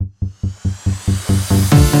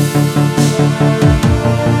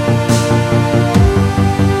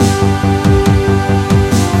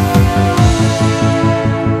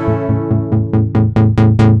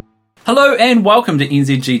Hello and welcome to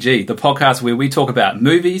NZGG, the podcast where we talk about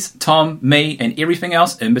movies, Tom, me, and everything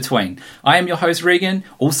else in between. I am your host Regan,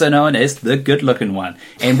 also known as the good-looking one.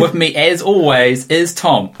 And with me, as always, is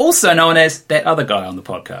Tom, also known as that other guy on the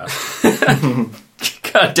podcast.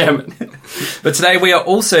 God damn it. But today we are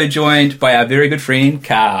also joined by our very good friend,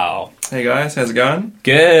 Carl. Hey guys, how's it going?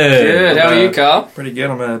 Good. Good, how are you, Carl? Pretty good.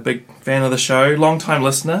 I'm a big fan of the show. Long time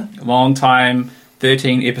listener. Long time,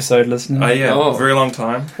 13 episode listener. Oh yeah, Oh. very long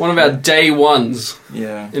time. One of our day ones.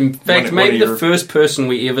 Yeah. In fact, One maybe of the first person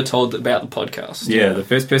we ever told about the podcast. Yeah, the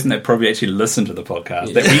first person that probably actually listened to the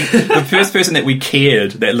podcast. The first person that we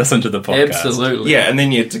cared that listened to the podcast. Absolutely. Yeah, and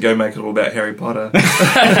then you had to go make it all about Harry Potter.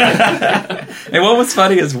 And what was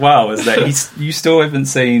funny as well is that you still haven't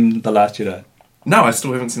seen The Last Jedi. No, I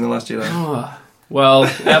still haven't seen The Last Jedi. Oh, well,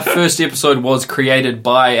 our first episode was created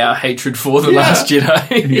by our hatred for The Last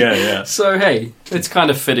Jedi. Yeah. So, hey, it's kind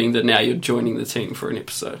of fitting that now you're joining the team for an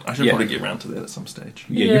episode. I should Yeah. probably get around to that at some stage.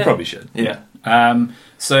 Yeah, you Yeah. probably should. Yeah.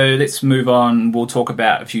 So let's move on. We'll talk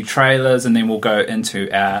about a few trailers and then we'll go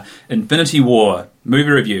into our Infinity War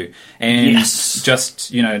movie review. And Yes.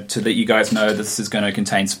 just, to let you guys know, this is going to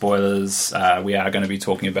contain spoilers. We are going to be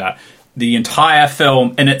talking about the entire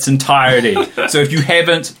film in its entirety. So if you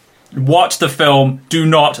haven't watched the film, do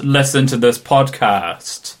not listen to this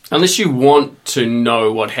podcast. Unless you want to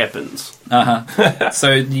know what happens.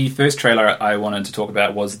 So the first trailer I wanted to talk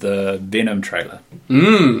about was the Venom trailer.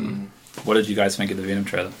 What did you guys think of the Venom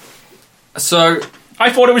trailer? So, I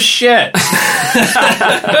thought it was shit.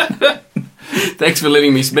 thanks for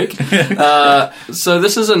letting me speak. So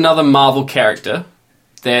this is another Marvel character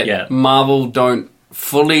that Marvel don't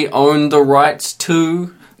fully own the rights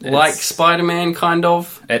to, like Spider-Man, kind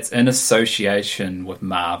of. It's in association with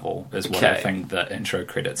Marvel, is what I Okay. think the intro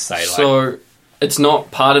credits say. So it's not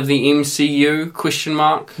part of the MCU, question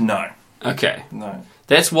mark? No. Okay. No.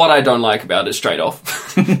 That's what I don't like about it straight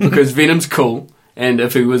off. Because Venom's cool, and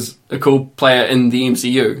if he was a cool player in the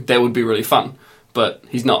MCU, that would be really fun. But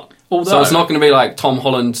he's not. So it's not going to be like Tom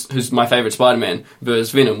Holland, who's my favourite Spider-Man,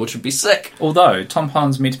 versus Venom, which would be sick. Although Tom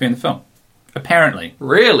Holland's meant to be in the film. Apparently.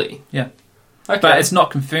 Really? Yeah. Okay. But it's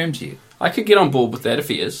not confirmed yet. I could get on board with that if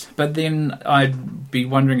he is. But then I'd be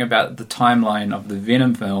wondering about the timeline of the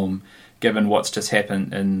Venom film, given what's just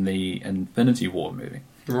happened in the Infinity War movie.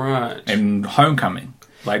 Right. And Homecoming.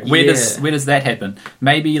 Like, where does that happen?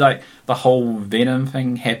 Maybe, like, the whole Venom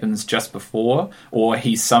thing happens just before, or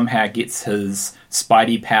he somehow gets his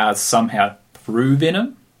Spidey powers somehow through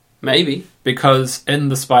Venom? Maybe. Because in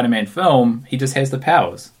the Spider-Man film, he just has the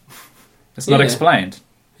powers. It's not explained.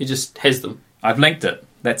 He just has them. I've linked it.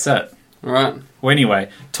 That's it. Right. Well, anyway,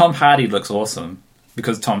 Tom Hardy looks awesome,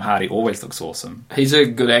 because Tom Hardy always looks awesome. He's a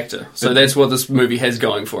good actor. So that's what this movie has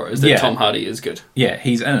going for it, is that Yeah. Tom Hardy is good. Yeah,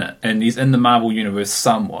 he's in it, and he's in the Marvel Universe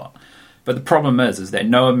somewhat. But the problem is that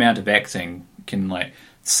no amount of acting can, like,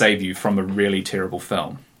 save you from a really terrible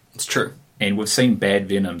film. It's true. And we've seen bad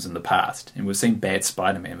Venoms in the past, and we've seen bad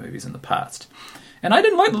Spider-Man movies in the past. And I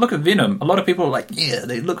didn't like the look of Venom. A lot of people are like, yeah,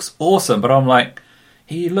 it looks awesome, but I'm like,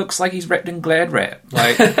 he looks like he's wrapped in Glad wrap.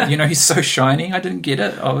 Like, he's so shiny. I didn't get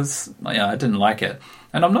it. I didn't like it.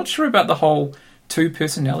 And I'm not sure about the whole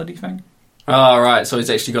two-personality thing. Oh, right. So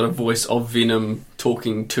he's actually got a voice of Venom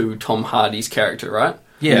talking to Tom Hardy's character, right?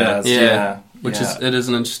 Yeah. Which is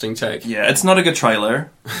an interesting take. Yeah, it's not a good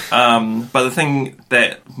trailer. But the thing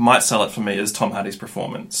that might sell it for me is Tom Hardy's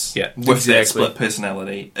performance. Yeah, with that exactly. split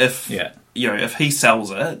personality. If he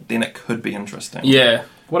sells it, then it could be interesting. Yeah.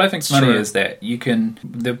 What I think's funny is that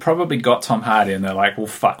they've probably got Tom Hardy and they're like, well,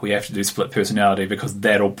 fuck, we have to do split personality because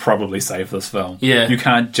that'll probably save this film. Yeah. You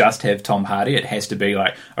can't just have Tom Hardy. It has to be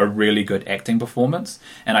like a really good acting performance.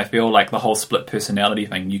 And I feel like the whole split personality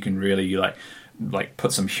thing, you can really like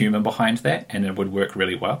put some humour behind that and it would work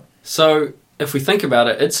really well. So if we think about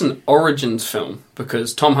it, it's an origins film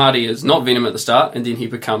because Tom Hardy is not Venom at the start and then he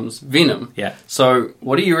becomes Venom. Yeah. So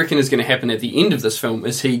what do you reckon is going to happen at the end of this film?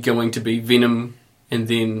 Is he going to be Venom and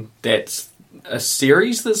then that's a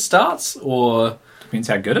series that starts, or... Depends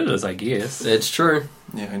how good it is, I guess. That's true.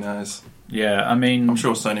 Yeah, who knows? Yeah, I mean... I'm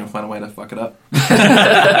sure Sony will find a way to fuck it up.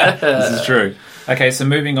 This is true. Okay, so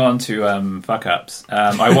moving on to fuck-ups.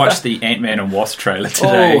 I watched the Ant-Man and Wasp trailer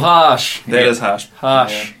today. Oh, harsh. That is harsh.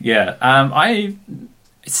 Harsh. Yeah. I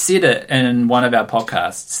said it in one of our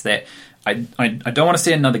podcasts that I don't want to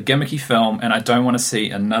see another gimmicky film and I don't want to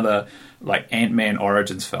see another like Ant-Man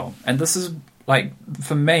Origins film. And this is like,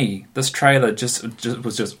 for me, this trailer just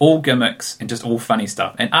was just all gimmicks and just all funny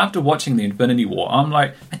stuff. And after watching the Infinity War, I'm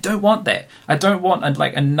like, I don't want that. I don't want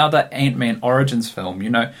another Ant-Man Origins film.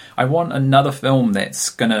 I want another film that's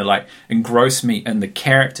gonna engross me in the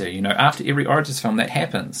character. After every Origins film, that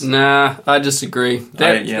happens. Nah, I disagree.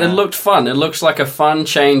 It looked fun. It looks like a fun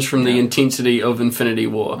change from the intensity of Infinity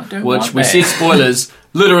War, which we said spoilers.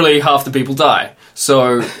 Literally half the people die.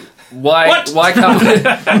 So. Why can't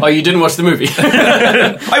we... Oh, you didn't watch the movie.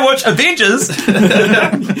 I watched Avengers.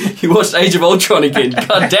 You watched Age of Ultron again.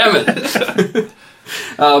 God damn it.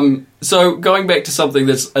 So going back to something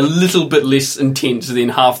that's a little bit less intense than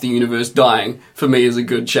half the universe dying, for me, is a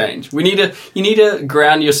good change. You need to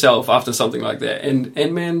ground yourself after something like that. And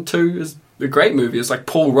Ant-Man 2 is a great movie. It's like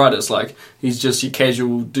Paul Rudd. It's like he's just your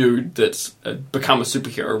casual dude that's become a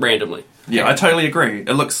superhero randomly. Yeah, I totally agree.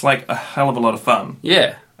 It looks like a hell of a lot of fun.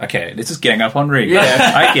 Yeah. Okay, this is gang up on Regan.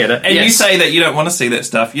 Yeah. I get it. And you say that you don't want to see that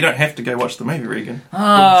stuff. You don't have to go watch the movie, Regan.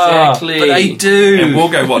 Exactly. But I do. And we'll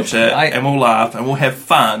go watch it, and we'll laugh, and we'll have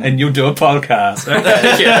fun. And you'll do a podcast.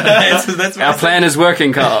 That's Our plan is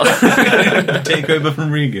working, Carl. Take over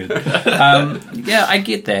from Regan. Yeah, I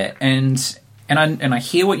get that. And I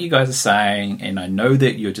hear what you guys are saying, and I know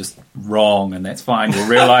that you're just wrong, and that's fine. You'll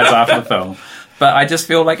realise after the film. But I just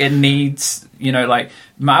feel like it needs,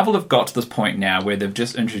 Marvel have got to this point now where they've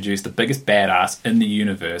just introduced the biggest badass in the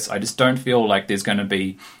universe. I just don't feel like there's going to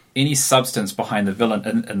be any substance behind the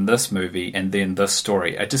villain in this movie and then this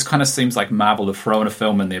story. It just kind of seems like Marvel have thrown a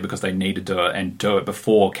film in there because they need to do it, and do it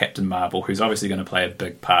before Captain Marvel, who's obviously going to play a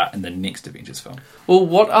big part in the next Avengers film. Well,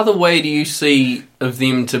 what other way do you see of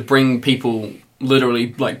them to bring people literally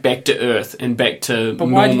back to Earth and back to normalness? But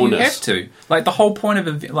why do you have to? The whole point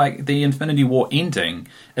of the Infinity War ending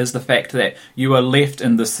is the fact that you are left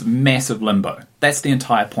in this massive limbo. That's the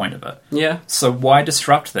entire point of it. Yeah. So why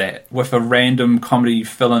disrupt that with a random comedy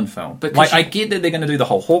fill-in film? I get that they're going to do the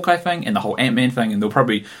whole Hawkeye thing and the whole Ant-Man thing, and they'll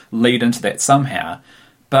probably lead into that somehow,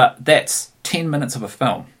 but that's 10 minutes of a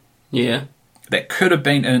film. Yeah. That could have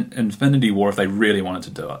been in Infinity War if they really wanted to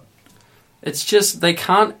do it. It's just, they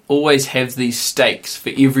can't always have these stakes for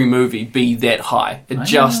every movie be that high. It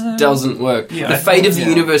just doesn't work. Yeah, the fate of the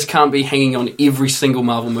universe can't be hanging on every single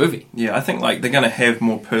Marvel movie. Yeah, I think they're going to have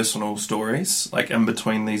more personal stories, in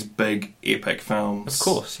between these big epic films. Of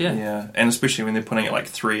course, yeah. Yeah, and especially when they're putting it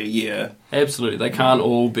 3 a year. Absolutely, they can't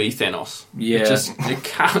all be Thanos. Yeah. It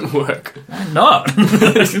can't work. Why not?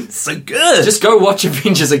 It's so good. Just go watch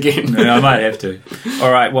Avengers again. Yeah, I might have to.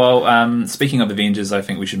 All right, well, speaking of Avengers, I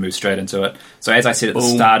think we should move straight into it. So as I said at the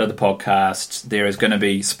start of the podcast, there is going to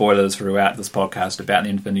be spoilers throughout this podcast about the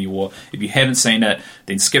Infinity War. If you haven't seen it,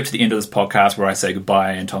 then skip to the end of this podcast where I say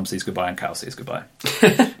goodbye and Tom says goodbye and Carl says goodbye.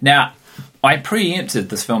 Now, I preempted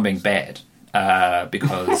this film being bad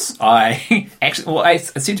because I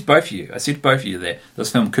said to both of you, that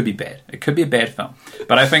this film could be bad. It could be a bad film.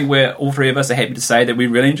 But I think all three of us are happy to say that we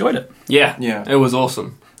really enjoyed it. Yeah. It was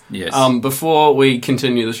awesome. Yes. Before we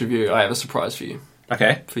continue this review, I have a surprise for you.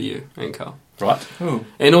 Okay. For you and Carl. Right. Ooh.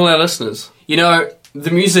 And all our listeners. The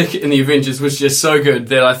music in the Avengers was just so good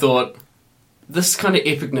that I thought, this kind of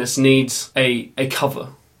epicness needs a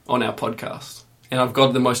cover on our podcast. And I've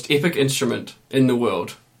got the most epic instrument in the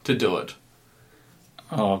world to do it.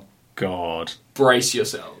 Oh, God. Brace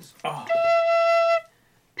yourselves. Oh.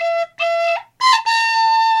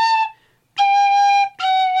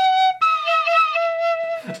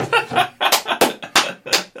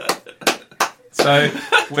 So,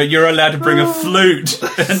 where you're allowed to bring a flute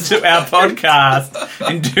into our podcast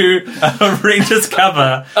and do a horrendous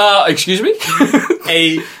cover. Excuse me?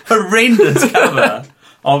 A horrendous cover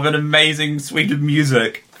of an amazing suite of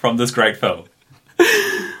music from this great film.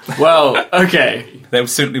 Well, okay. That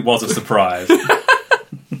certainly was a surprise.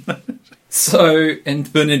 So,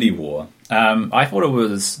 Infinity War. I thought it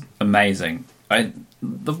was amazing.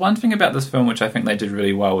 The one thing about this film which I think they did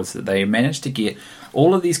really well was that they managed to get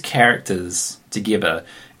all of these characters together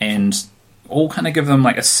and all kind of give them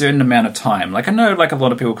a certain amount of time. I know a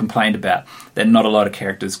lot of people complained about that not a lot of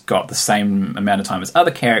characters got the same amount of time as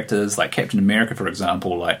other characters, like Captain America, for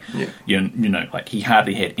example. He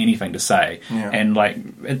hardly had anything to say. Yeah. And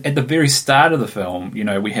at the very start of the film,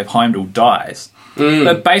 we have Heimdall dies.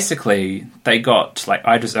 But basically they got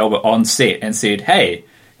Idris Elba on set and said, "Hey,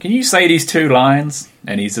 can you say these 2 lines?"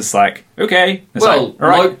 And he's just like, "Okay." It's all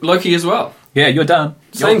right. Loki as well. Yeah, you're done.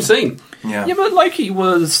 Same scene. Yeah. Yeah, but Loki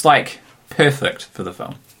was perfect for the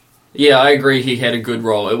film. Yeah, I agree he had a good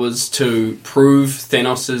role. It was to prove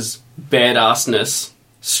Thanos' badassness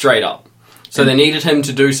straight up. So they needed him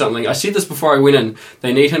to do something. I said this before I went in.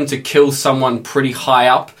 They need him to kill someone pretty high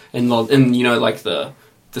up in the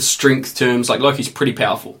the strength terms, like Loki's pretty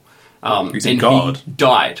powerful. He's a god. He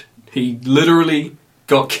died. He literally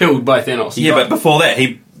got killed by Thanos. But before that,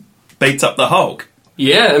 he beats up the Hulk.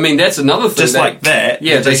 Yeah, I mean, that's another thing. Just like that.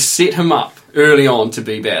 Yeah, they set him up early on to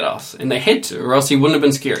be badass. And they had to, or else he wouldn't have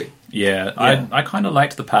been scary. Yeah. I kind of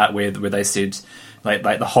liked the part where they said, like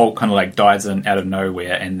the Hulk kind of like dives in out of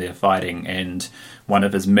nowhere and they're fighting, and one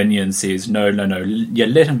of his minions says, no, yeah,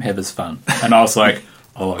 let him have his fun. And I was like,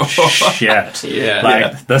 oh, shit.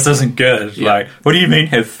 Yeah. This isn't good. Yeah. Like, what do you mean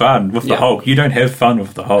have fun with the Hulk? You don't have fun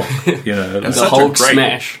with the Hulk. You know, it was the Hulk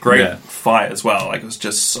smash. Great fight as well. Like, it was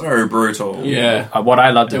just so brutal. Yeah. What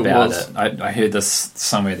I loved about it, I heard this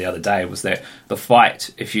somewhere the other day, was that the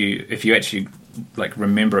fight, if you actually like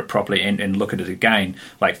remember it properly and look at it again,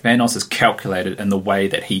 like Thanos is calculated in the way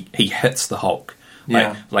that he hits the Hulk.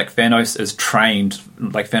 Like Thanos is trained.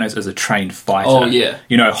 Like Thanos is a trained fighter. Oh yeah.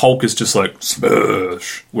 You know, Hulk is just like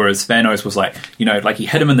smash. Whereas Thanos was like, you know, like he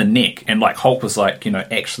hit him in the neck, and like Hulk was like, you know,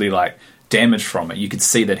 actually like damaged from it. You could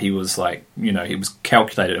see that he was like, you know, he was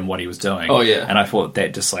calculated in what he was doing. Oh yeah. And I thought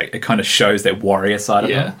that just like, it kind of shows that warrior side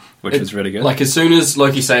of him, which was really good. Like as soon as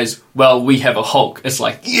Loki says, "Well, we have a Hulk," it's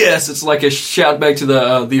like, yes, it's like a shout back to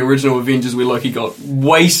the original Avengers where Loki got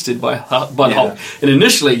wasted by the Hulk. And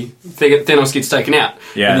initially Thanos gets taken out.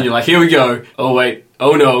 Yeah. And then you're like, here we go. Oh wait.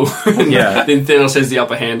 Oh no. Yeah. Then Thanos has the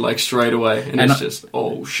upper hand like straight away, and it's just,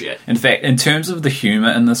 oh shit. In fact, in terms of the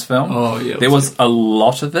humour in this film, there was a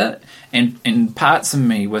lot of it, and parts of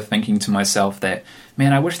me were thinking to myself that,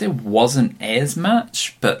 man, I wish there wasn't as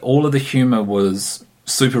much, but all of the humour was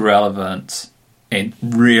super relevant and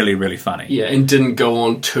really, really funny. Yeah, and didn't go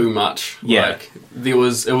on too much. Yeah. Like, it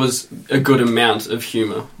was a good amount of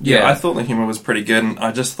humour. Yeah, I thought the humour was pretty good, and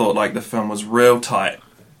I just thought like the film was real tight.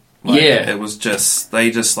 Like, it was just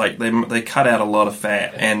they cut out a lot of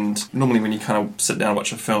fat, and normally when you kind of sit down and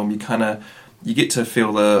watch a film, you get to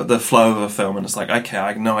feel the flow of a film, and it's like, okay,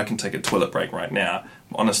 I know I can take a toilet break right now.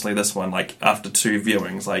 Honestly, this one, like after 2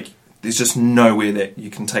 viewings, like there's just nowhere that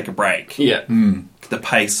you can take a break. Yeah. The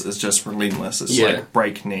pace is just relentless. It's like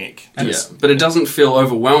breakneck. But it doesn't feel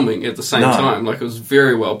overwhelming at the same time. Like, it was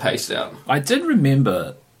very well paced out. I did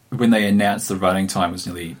remember when they announced the running time was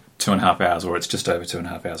nearly 2.5 hours, or it's just over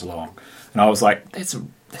 2.5 hours long, and I was like, that's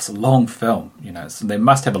a long film, you know, so they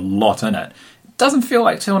must have a lot in it. It doesn't feel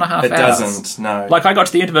like 2.5 hours. It doesn't, no. Like, I got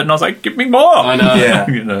to the end of it and I was like, give me more. I know. Yeah.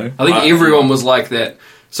 You know, I think everyone was like that.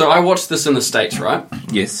 So I watched this in the States, right?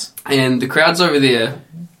 Yes. And the crowds over there,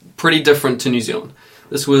 pretty different to New Zealand.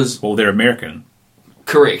 This was... Well, they're American.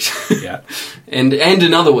 Correct. Yeah. and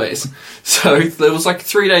in other ways. So it was like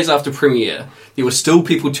 3 days after premiere. There were still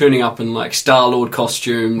people turning up in like Star-Lord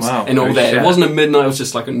costumes and all that. It wasn't a midnight, it was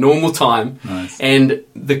just like a normal time. Nice. And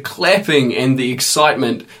the clapping and the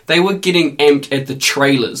excitement, they were getting amped at the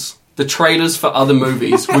trailers. The trailers for other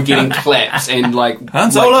movies were getting claps and like...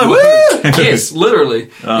 Han Solo, woo! Yes, literally.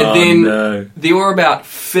 Oh, and then no. there were about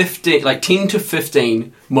 10 to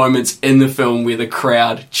 15 moments in the film where the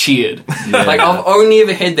crowd cheered. Yeah. Like, I've only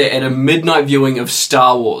ever had that at a midnight viewing of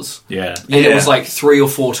Star Wars. Yeah. And it was like 3 or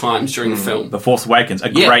 4 times during the film. The Force Awakens, a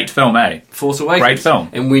great film, eh? Force Awakens. Great film.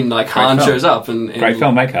 And when like Han shows up and great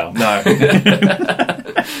film, eh, Carl? No.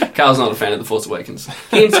 Carl's not a fan of The Force Awakens.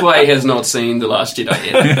 Hence why he has not seen The Last Jedi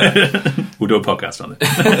yet. We'll do a podcast on it.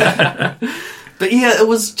 But yeah, it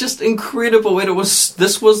was just incredible. And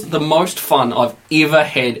this was the most fun I've ever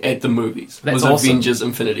had at the movies. That's was awesome. Avengers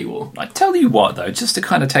Infinity War. I tell you what, though, just to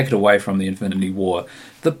kind of take it away from the Infinity War,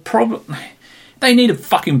 the problem... They need to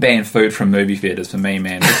fucking ban food from movie theatres for me,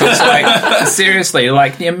 man. Because, like, seriously,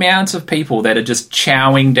 like, the amount of people that are just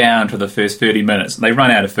chowing down for the first 30 minutes. They run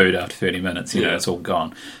out of food after 30 minutes, you know, it's all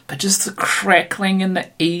gone. But just the crackling and the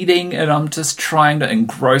eating, and I'm just trying to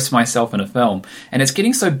engross myself in a film. And it's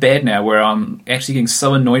getting so bad now where I'm actually getting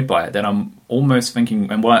so annoyed by it that I'm almost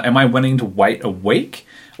thinking, am I willing to wait a week?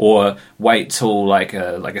 Or wait till like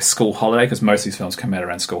a school holiday, because most of these films come out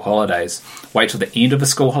around school holidays. Wait till the end of the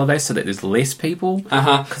school holiday so that there's less people.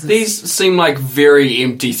 These seem like very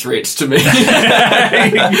empty threats to me. yeah.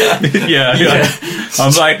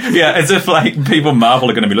 I'm like, as if like people Marvel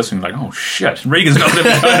are going to be listening, like, oh shit, Regan's not going to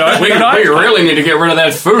be we really need to get rid of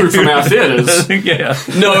that food from our theatres. Yeah.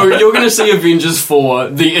 No, you're going to see Avengers 4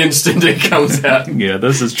 the instant it comes out. Yeah,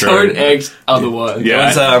 this is true. Don't act otherwise. Yeah.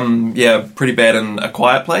 It was pretty bad in A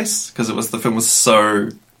Quiet Place, because the film was so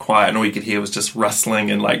quiet and all you could hear was just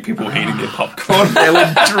rustling and like people eating their popcorn. That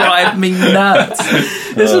would drive me nuts.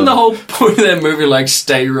 Isn't the whole point of that movie like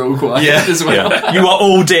stay real quiet as well? Yeah. You are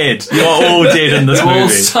all dead. You are all dead in this movie. You all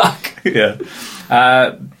suck. Yeah.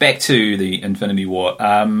 Back to the Infinity War.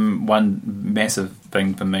 One massive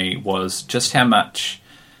thing for me was just how much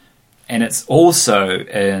and it's also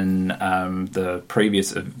in the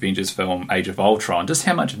previous Avengers film, Age of Ultron, just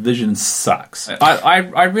how much Vision sucks.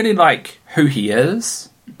 I really like who he is,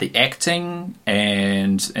 the acting,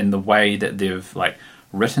 and the way that they've like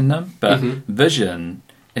written them. But Vision,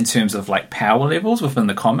 in terms of like power levels within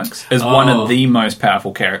the comics, is one of the most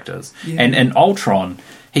powerful characters. Yeah. And in Ultron,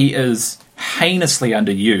 he is heinously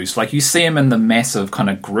underused. Like, you see him in the massive kind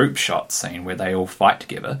of group shot scene where they all fight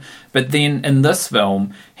together, but then in this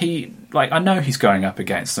film, he, like, I know he's going up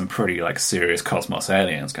against some pretty like serious cosmos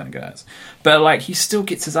aliens kind of guys, but like he still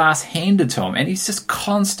gets his ass handed to him, and he's just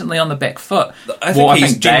constantly on the back foot. I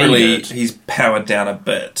think he's powered down a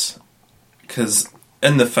bit, because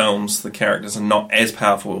in the films the characters are not as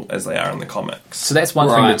powerful as they are in the comics. So that's one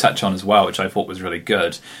thing to touch on as well, which I thought was really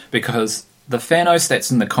good, because the Thanos that's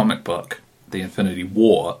in the comic book, the Infinity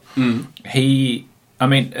War, the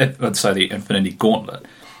Infinity Gauntlet,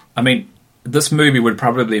 I mean, this movie would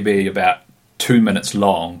probably be about 2 minutes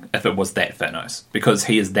long if it was that Thanos, because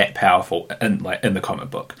he is that powerful in the comic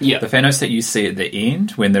book. Yeah. The Thanos that you see at the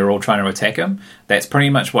end when they're all trying to attack him, that's pretty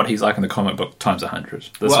much what he's like in the comic book times 100.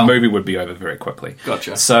 This movie would be over very quickly.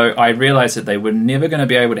 Gotcha. So I realised that they were never going to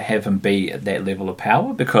be able to have him be at that level of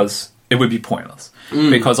power, because it would be pointless.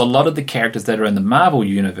 Because a lot of the characters that are in the Marvel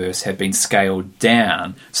universe have been scaled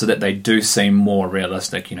down so that they do seem more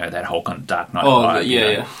realistic, that whole kind of Dark Knight vibe.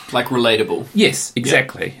 Yeah. Like relatable. Yes,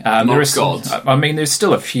 exactly. Not gods. There's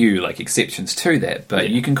still a few like exceptions to that, but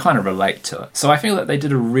you can kind of relate to it. So I feel that they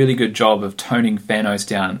did a really good job of toning Thanos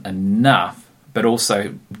down enough, but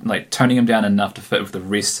also like toning him down enough to fit with the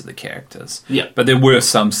rest of the characters. Yeah. But there were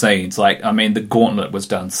some scenes, the Gauntlet was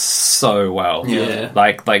done so well. Yeah.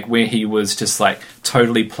 Like where he was just like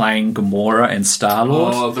totally playing Gamora and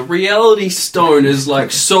Star-Lord. Oh, the Reality Stone is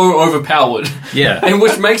like so overpowered. Yeah. And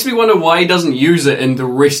which makes me wonder why he doesn't use it in the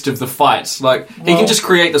rest of the fights. Like, he can just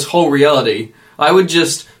create this whole reality. I would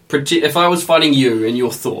just... if I was fighting you and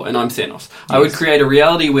you're Thor and I'm Thanos, I would create a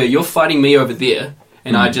reality where you're fighting me over there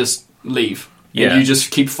and I just leave. Yeah. And you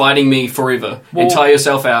just keep fighting me forever and tire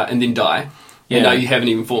yourself out and then die. Yeah. And now you haven't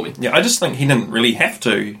even fought me. Yeah, I just think he didn't really have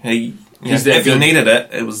to. If he needed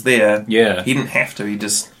it, it was there. Yeah. He didn't have to, he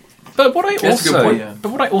just... But what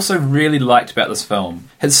I also really liked about this film,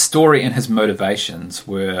 his story and his motivations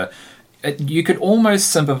were... you could almost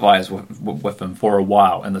sympathise with him for a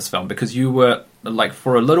while in this film, because you were... like,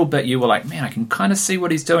 for a little bit, you were like, man, I can kind of see what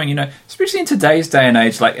he's doing, especially in today's day and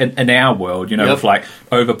age, like, in our world, with, like,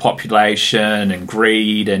 overpopulation and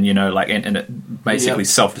greed and, and it basically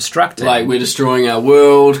self-destructing. Like, we're destroying our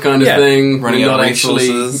world kind of thing. Running out of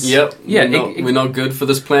resources. We're not good for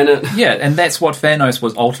this planet. Yeah, and that's what Thanos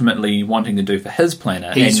was ultimately wanting to do for his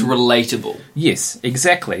planet. He's relatable. Yes,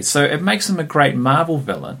 exactly. So it makes him a great Marvel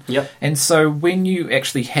villain. Yep. And so when you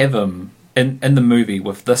actually have him in the movie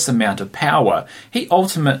with this amount of power, he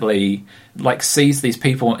ultimately like sees these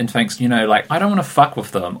people and thinks, I don't want to fuck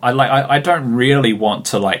with them. I don't really want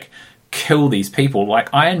to like kill these people. Like,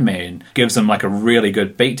 Iron Man gives him like a really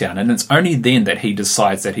good beatdown, and it's only then that he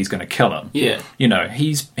decides that he's going to kill him. Yeah.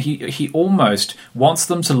 He almost wants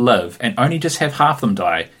them to live and only just have half them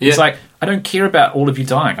die. Yeah. He's like, I don't care about all of you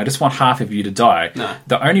dying. I just want half of you to die. No.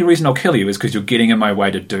 The only reason I'll kill you is because you're getting in my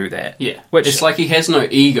way to do that. Yeah. It's like he has no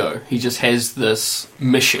ego. He just has this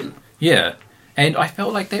mission. Yeah. And I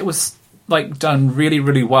felt like that was like done really,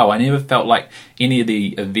 really well. I never felt like any of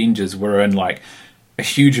the Avengers were in like a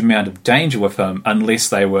huge amount of danger with him unless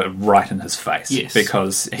they were right in his face. Yes.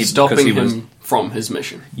 Because he was from his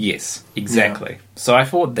mission. Yes, exactly. Yeah. So I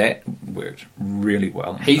thought that worked really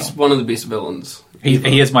well. He's one of the best villains.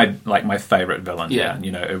 He is my favourite villain. Yeah.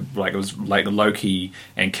 It was like Loki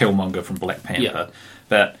and Killmonger from Black Panther. Yeah.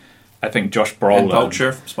 But I think Josh Brolin and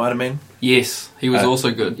Vulture from Spider-Man. Yes, he was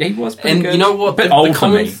also good. Yeah, he was pretty good. And you know what? A bit old for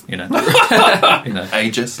me,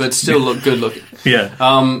 Ages. But still look good looking. Yeah.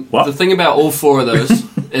 The thing about all four of those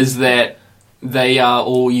is that they are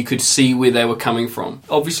all, you could see where they were coming from.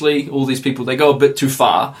 Obviously, all these people, they go a bit too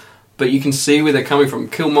far, but you can see where they're coming from.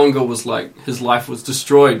 Killmonger was like, his life was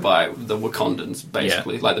destroyed by the Wakandans,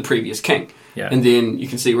 basically, like the previous king. Yeah. And then you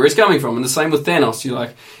can see where it's coming from. And the same with Thanos. You're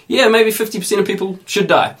like, yeah, maybe 50% of people should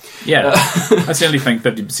die. Yeah. I certainly think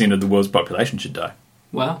 50% of the world's population should die.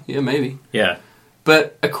 Well, yeah, maybe. Yeah.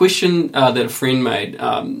 But a question that a friend made,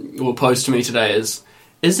 or posed to me today is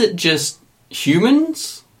it just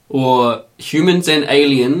humans? Or humans and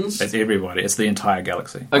aliens? It's everybody. It's the entire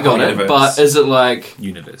galaxy. I got it. But is it like...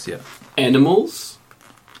 universe, yeah. Animals?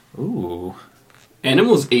 Ooh.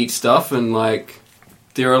 Animals eat stuff and like...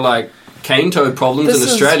 There are like cane toad problems in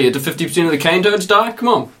Australia. Do 50% of the cane toads die? Come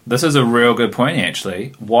on. This is a real good point,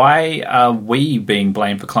 actually. Why are we being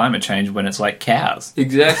blamed for climate change when it's like cows?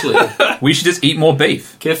 Exactly. We should just eat more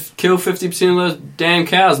beef. Kill 50% of those damn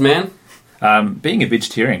cows, man. Being a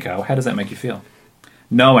vegetarian, Carl, how does that make you feel?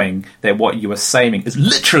 Knowing that what you are saving is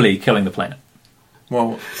literally killing the planet.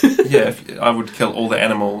 Well, yeah, I would kill all the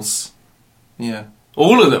animals. Yeah.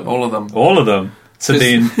 All of them? All of them. All of them. So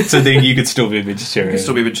then you could still be a vegetarian. You could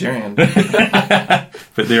still be a vegetarian.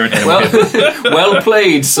 But they're an animal. Well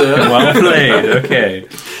played, sir. Well played, okay.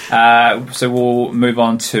 So we'll move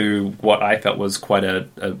on to what I felt was quite a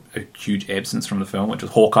huge absence from the film, which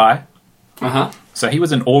was Hawkeye. Uh-huh. So he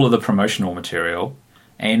was in all of the promotional material,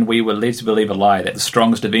 and we were led to believe a lie that the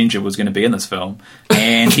strongest Avenger was going to be in this film,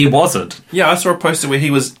 and he wasn't. Yeah, I saw a poster where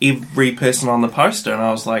he was every person on the poster, and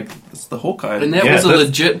I was like, it's the Hawkeye. And that was a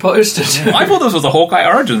legit poster. I thought this was a Hawkeye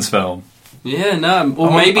Origins film. Yeah, no. Or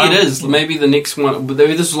maybe it is. Maybe the next one. But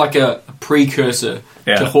this was like a precursor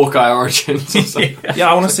to Hawkeye Origins or something. Yeah,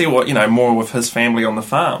 I want to see what, more with his family on the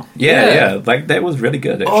farm. Yeah. Like, that was really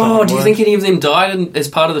good, actually. Oh, do you think any of them died as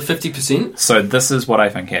part of the 50%? So this is what I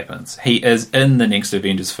think happens. He is in the next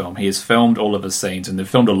Avengers film. He has filmed all of his scenes, and they've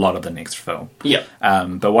filmed a lot of the next film. Yeah.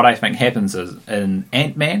 But what I think happens is, in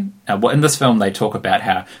Ant-Man, in this film they talk about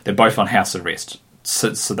how they're both on house arrest.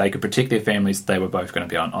 So they could protect their families, they were both going to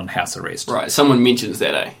be on house arrest. Right, someone mentions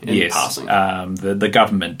that, in passing. The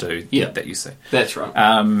government do, that you see. That's right.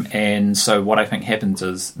 And so what I think happens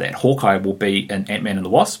is that Hawkeye will be in Ant-Man and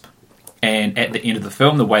the Wasp, and at the end of the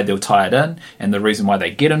film, the way they'll tie it in, and the reason why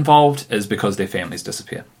they get involved is because their families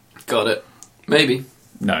disappear. Got it. Maybe.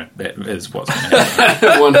 No, that is what's going to happen.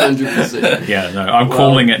 100%. Yeah, no, I'm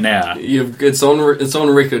calling it now. It's on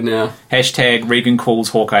record now. Hashtag Regan calls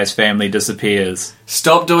Hawkeye's family disappears.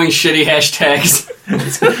 Stop doing shitty hashtags.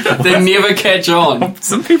 They never catch on.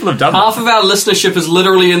 Some people have done Half of our listenership is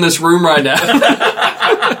literally in this room right now.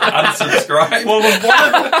 Unsubscribe. Well,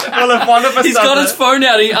 if one of us He's got his phone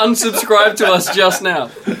out. He unsubscribed to us just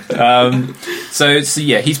now. So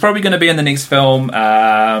yeah, he's probably going to be in the next film.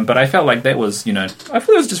 But I felt like that was, I thought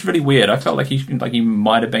it was just really weird. I felt like he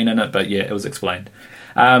might have been in it, but yeah, it was explained.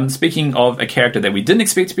 Speaking of a character that we didn't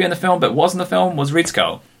expect to be in the film, but was in the film, was Red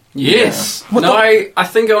Skull. Yes. Yeah. I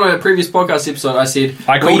think on a previous podcast episode I said...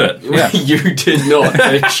 I called it. Yeah. You did not,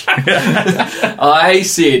 bitch. I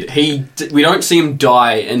said we don't see him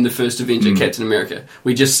die in the first Avenger, Captain America.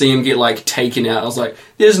 We just see him get, taken out. I was like,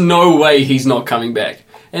 there's no way he's not coming back.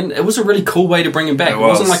 And it was a really cool way to bring him back. It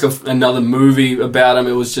wasn't like another movie about him.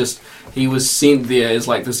 It was just... He was sent there as,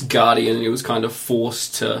 this guardian, and he was kind of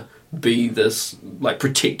forced to... be this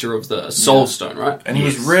protector of the Soul Stone, right? And he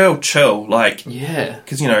was real chill,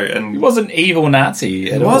 because and he wasn't evil Nazi.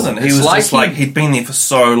 He wasn't. He was just he'd been there for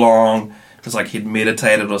so long. It was like he'd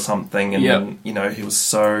meditated or something, and he was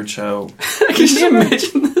so chill. Can you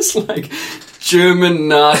imagine this German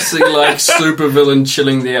Nazi supervillain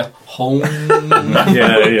chilling there? Home.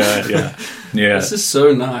 Yeah. This is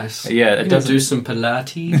so nice. Yeah, it does do some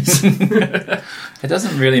Pilates. It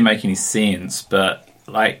doesn't really make any sense, but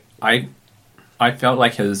I felt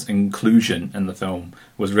like his inclusion in the film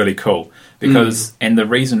was really cool because, and the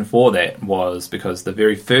reason for that was because the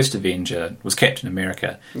very first Avenger was Captain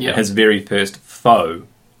America, and his very first foe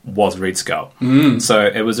was Red Skull. So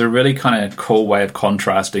it was a really kind of cool way of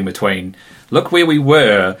contrasting between look where we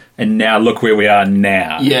were and now look where we are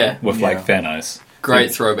now. With Thanos.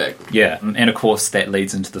 Great throwback. Yeah, and of course that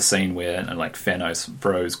leads into the scene where Thanos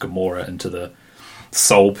throws Gamora into the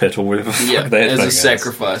soul pit or whatever that as a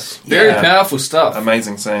sacrifice. Very powerful stuff.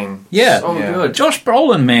 Amazing scene. So good. Josh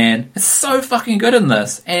Brolin, man, is so fucking good in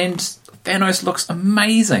this, and Thanos looks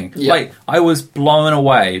amazing. I was blown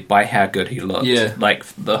away by how good he looked.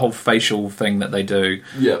 The whole facial thing that they do.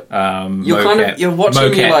 You're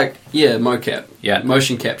watching mocap.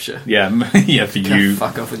 Motion capture. For you.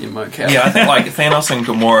 Fuck off with your mocap. Yeah, I think Thanos and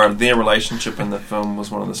Gamora, their relationship in the film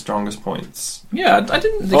was one of the strongest points. Yeah, I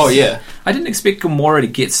didn't. I didn't expect Gamora to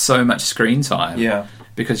get so much screen time. Yeah,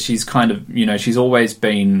 because she's kind of she's always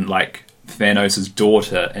been Thanos'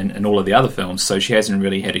 daughter in all of the other films, so she hasn't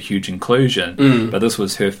really had a huge inclusion, but this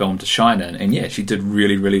was her film to shine in, and she did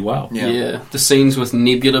really, really well. The scenes with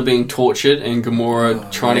Nebula being tortured and Gamora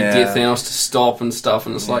trying to get Thanos to stop and stuff,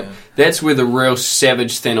 and it's that's where the real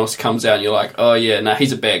savage Thanos comes out, and you're like, oh yeah, no,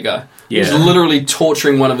 he's a bad guy. He's literally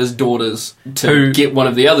torturing one of his daughters to get one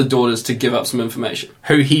of the other daughters to give up some information.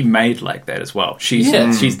 Who he made like that as well. She's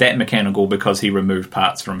that mechanical because he removed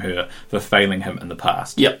parts from her for failing him in the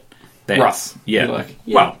past. Yep. That's rough. Yeah.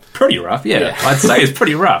 Well, pretty rough, yeah. I'd say it's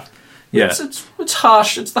pretty rough. Yeah. It's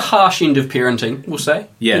harsh. It's the harsh end of parenting, we'll say.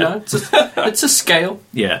 Yeah. You know, it's a scale.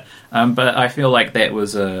 Yeah. But I feel like that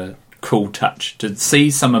was a cool touch to see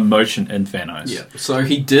some emotion in Thanos. Yeah. So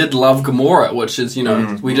he did love Gamora, which is, you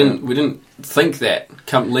know, we didn't think that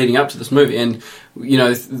leading up to this movie, and you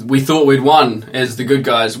know, we thought we'd won as the good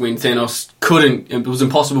guys when Thanos couldn't. It was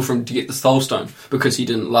impossible for him to get the Soul Stone because he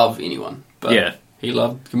didn't love anyone. But yeah. He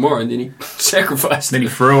loved Gamora, and then he sacrificed. Then he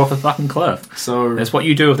threw off a fucking cliff. So that's what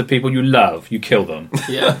you do with the people you love. You kill them.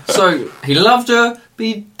 Yeah. So he loved her, but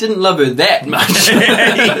he didn't love her that much.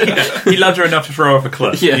 He loved her enough to throw off a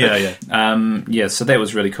cliff. Yeah. Yeah. So that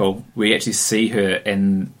was really cool. We actually see her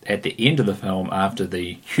at the end of the film, after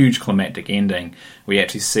the huge climactic ending, we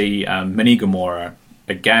actually see mini Gamora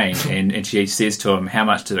again, and she says to him, "How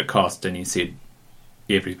much did it cost?" And he said,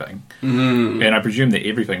 "Everything." And I presume the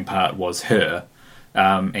everything part was her.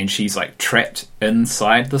 And she's like trapped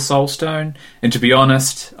inside the Soul Stone, and to be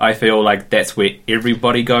honest, I feel like that's where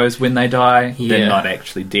everybody goes when they die. They're not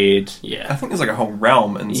actually dead. I think there's like a whole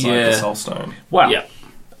realm inside the Soul Stone. Well,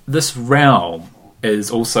 this realm is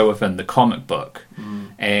also within the comic book,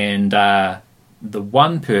 and the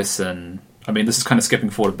one person, I mean, this is kind of skipping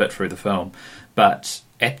forward a bit through the film, but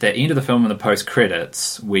at the end of the film, in the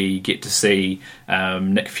post-credits, we get to see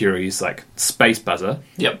Nick Fury's like space buzzer.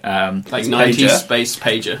 Yep. Like 90s space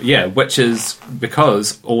pager. Yeah, which is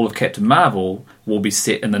because all of Captain Marvel will be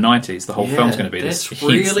set in the 90s. The whole film's going to be this. That's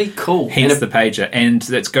really cool. Hence the pager. And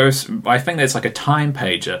I think that's like a time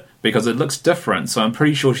pager because it looks different. So I'm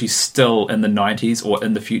pretty sure she's still in the 90s or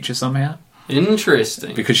in the future somehow.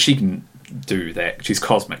 Interesting. Because she can do that. She's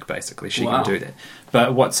cosmic, basically. She can do that.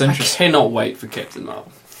 But what's interesting... I cannot wait for Captain Marvel.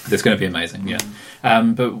 That's going to be amazing, yeah.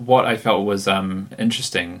 But what I felt was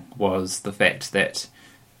interesting was the fact that,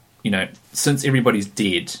 you know, since everybody's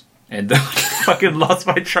dead, and I fucking lost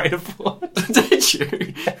my train of thought. Did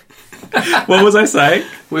you? What was I saying?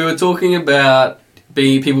 We were talking about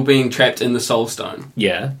people being trapped in the Soul Stone.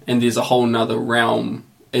 Yeah. And there's a whole nother realm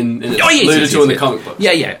alluded to in the comic books.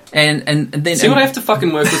 Yeah. And then... See what I have to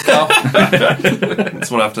fucking work with, Carl? That's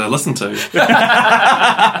what I have to listen to.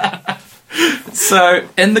 So,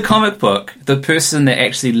 in the comic book, the person that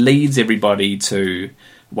actually leads everybody to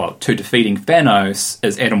defeating Thanos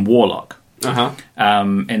is Adam Warlock. Uh-huh.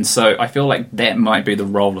 And so I feel like that might be the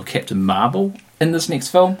role of Captain Marvel in this next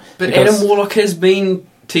film. But Adam Warlock has been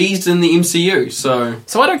teased in the MCU, so...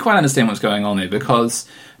 So I don't quite understand what's going on there, because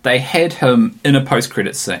they had him in a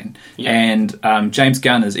post-credits scene, and James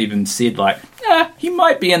Gunn has even said, like, he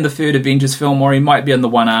might be in the third Avengers film, or he might be in the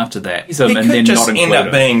one after that. He could just end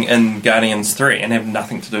up being in Guardians 3 and have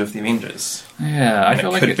nothing to do with the Avengers. Yeah, I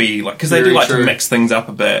feel like it could be, like, because they do like to mix things up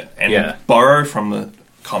a bit and borrow from the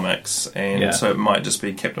comics, and so it might just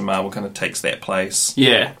be Captain Marvel kind of takes that place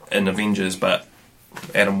in Avengers, but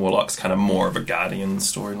Adam Warlock's kind of more of a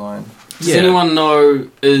Guardians storyline. Does anyone know,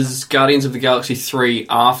 is Guardians of the Galaxy 3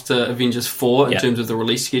 after Avengers 4 in terms of the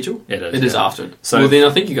release schedule? It is. It is after it. So, well, then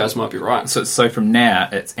I think you guys might be right. So from now,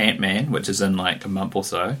 it's Ant-Man, which is in like a month or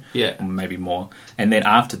so. Yeah. Or maybe more. And then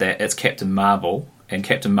after that, it's Captain Marvel. And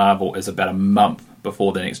Captain Marvel is about a month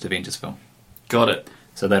before the next Avengers film. Got it.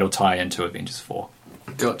 So that'll tie into Avengers 4.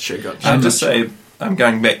 Gotcha. I'll just say, I'm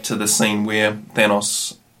going back to the scene where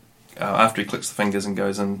Thanos... after he clicks the fingers and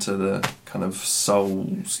goes into the kind of Soul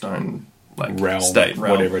Stone realm,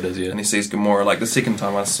 whatever it is, and he sees Gamora. Like the second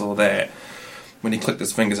time I saw that, when he clicked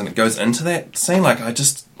his fingers and it goes into that scene, like I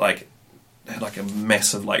just had like a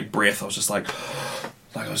massive breath. I was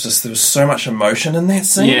just there was so much emotion in that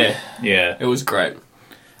scene. Yeah, it was great.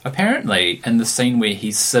 Apparently, in the scene where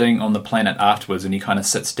he's sitting on the planet afterwards and he kind of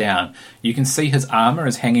sits down, you can see his armor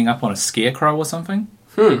is hanging up on a scarecrow or something.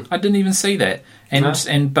 I didn't even see that.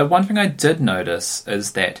 But one thing I did notice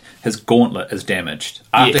is that his gauntlet is damaged.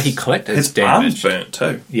 After he clicked, it's damaged. His arm's burnt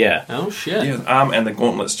too. Yeah. Oh shit. Yeah, his arm and the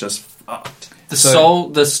gauntlet's just fucked.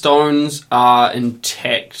 The stones are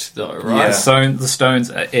intact though, right? Yeah. So the stones,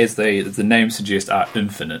 as the name suggests, are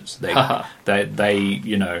infinite. They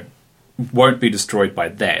won't be destroyed by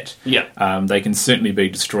that. Yeah. They can certainly be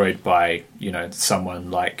destroyed by,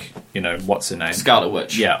 someone like, what's her name? Scarlet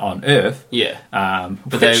Witch. Yeah, on Earth. Yeah.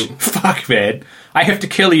 Fuck, man. I have to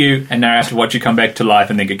kill you, and now I have to watch you come back to life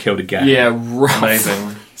and then get killed again. Yeah, rough.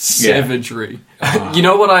 Amazing. Savagery. You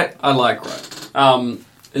know what I like, right?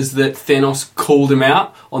 Is that Thanos called him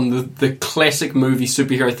out on the classic movie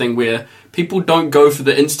superhero thing where people don't go for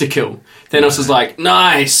the insta-kill. Thanos is like,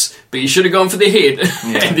 nice, but you should have gone for the head.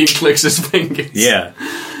 And then clicks his fingers. Yeah.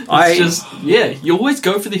 You always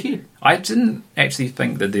go for the head. I didn't actually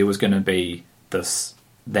think that there was going to be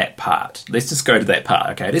that part. Let's just go to that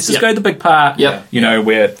part, okay? Let's just go to the big part, where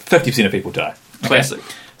 50% of people die. Okay? Classic.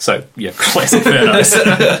 So, yeah, classic Thanos.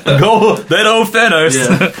 Oh, that old Thanos.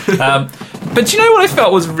 Yeah. But you know what I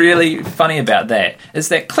felt was really funny about that? Is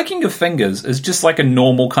that clicking of fingers is just like a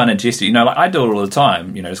normal kind of gesture. You know, like I do it all the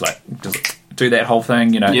time. You know, just do that whole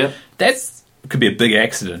thing, you know. Yep. That's could be a big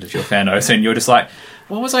accident if you're Thanos and you're just like,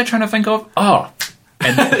 what was I trying to think of? Oh.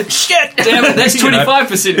 And shit! Damn it, that's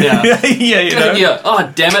 25% now. Yeah, you know. Yeah.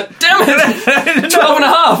 Oh, damn it. 12 and a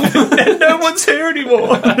half. No one's here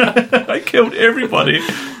anymore. I killed everybody.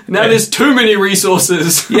 Now there's too many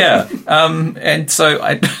resources. Yeah. And so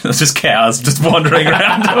it's just cows just wandering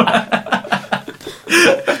around.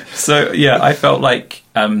 So, yeah, I felt like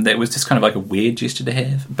that was just kind of like a weird gesture to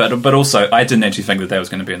have. But also, I didn't actually think that was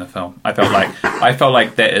going to be in the film. I felt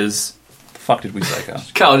like that is... fuck did we say, Carl?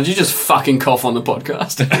 Carl, did you just fucking cough on the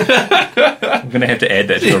podcast? I'm going to have to add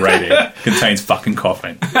that to the rating. Contains fucking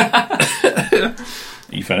coughing. Are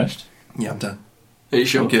you finished? Yeah, I'm done. Are you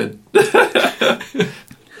sure? I'm good.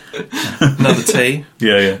 Another tea?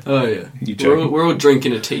 Yeah. Oh, yeah. We're all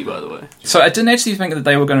drinking a tea, by the way. So I didn't actually think that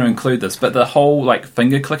they were going to include this, but the whole, like,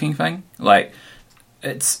 finger clicking thing, like...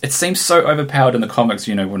 It seems so overpowered in the comics,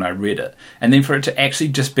 you know, when I read it, and then for it to actually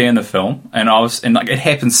just be in the film, and it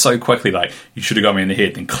happened so quickly. Like, you should have got me in the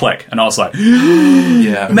head, then click, and I was like,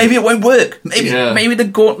 yeah, maybe it won't work. Maybe the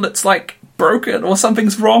gauntlet's like broken or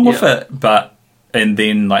something's wrong with it. And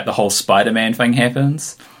then like the whole Spider-Man thing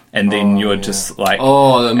happens. And then you're just like...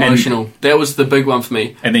 Oh, emotional. That was the big one for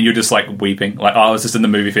me. And then you're just like weeping. Like, I was just in the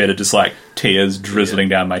movie theatre just like tears drizzling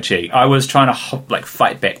down my cheek. I was trying to like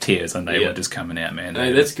fight back tears and they were just coming out, man.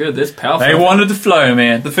 Hey, that's good. That's powerful. They wanted to flow,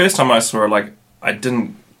 man. The first time I saw it, like, I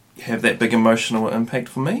didn't have that big emotional impact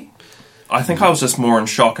for me. I think I was just more in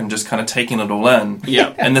shock and just kind of taking it all in.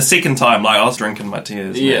 Yeah. And the second time, like, I was drinking my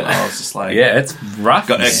tears. Yeah. Man. I was just like... Yeah, it's rough.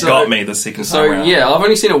 It got me the second time around. Yeah, I've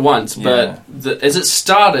only seen it once, but as it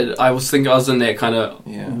started, I was thinking I was in that kind of,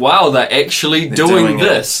 wow, they're actually doing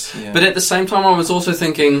this. Yeah. But at the same time, I was also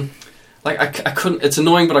thinking, like, I couldn't... It's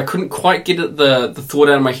annoying, but I couldn't quite get the thought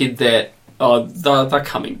out of my head that, they're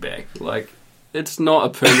coming back. Like... It's not a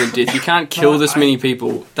permanent death. You can't kill this many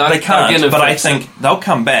people. They can't, but I think they'll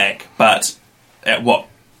come back, but at what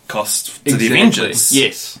cost to the Avengers?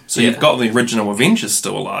 Yes. So you've got the original Avengers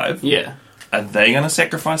still alive. Yeah. Are they going to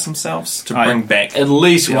sacrifice themselves to bring back... At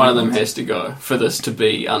least one of them has to go for this to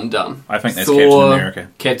be undone. I think that's Thor,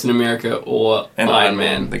 Captain America or Iron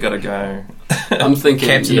Man. They got to go. I'm thinking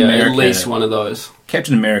Captain America, at least one of those.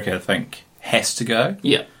 Captain America, I think, has to go.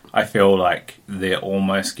 Yeah. I feel like they're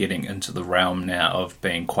almost getting into the realm now of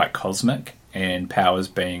being quite cosmic and powers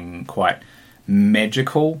being quite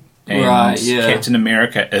magical. And Captain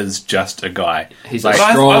America is just a guy. He's like,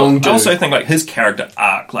 a strong dude. I also think like his character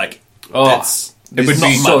arc, like there's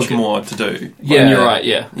not much more to do. Yeah, you're right.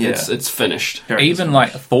 Yeah. It's finished. Even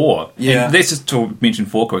like Thor. Yeah, let's just mention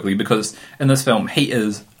Thor quickly because in this film he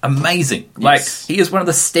is amazing. Yes. Like he is one of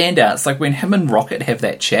the standouts. Like when him and Rocket have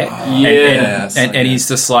that chat, and he's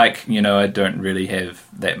just like, you know, I don't really have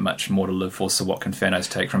that much more to live for. So what can Thanos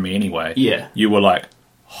take from me anyway? Yeah, you were like,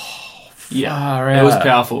 it was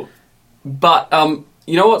powerful. But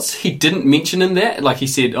you know what he didn't mention in that? Like he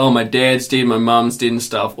said, oh, my dad's dead, my mum's dead and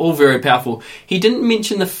stuff. All very powerful. He didn't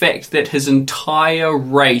mention the fact that his entire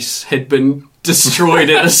race had been destroyed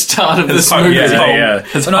at the start of this movie. Yeah.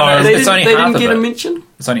 They didn't get a mention?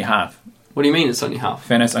 It's only half. What do you mean it's only half?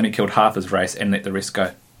 Thanos only killed half his race and let the rest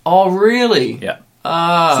go. Oh, really? Yeah.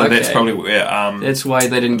 So that's probably where... that's why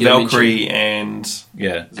they didn't get a mention. Valkyrie and...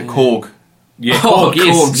 Korg. Yeah, Korg,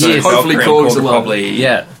 yes. So hopefully Korg's probably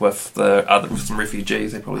with some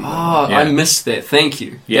refugees. They probably. I missed that. Thank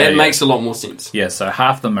you. That makes a lot more sense. Yeah, so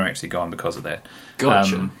half of them are actually gone because of that.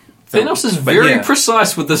 Gotcha. Thanos is very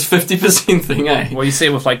precise with this 50% thing, eh? Well, you see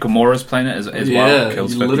it with like Gamora's planet as well.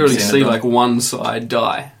 Kills you literally see like one side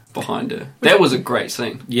die behind her. That was a great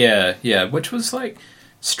scene. Yeah, which was like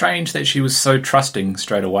strange that she was so trusting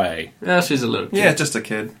straight away. Yeah, she's a little kid. Yeah, just a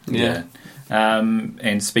kid. Yeah.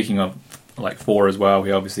 And speaking of like Thor as well,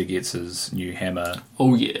 he obviously gets his new hammer.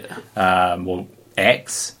 Oh yeah.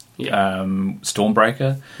 Axe.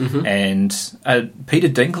 Stormbreaker. And Peter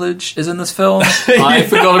Dinklage is in this film. I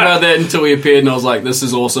forgot about that until he appeared, and I was like, "This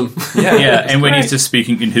is awesome." And when he's just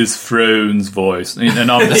speaking in his throne's voice,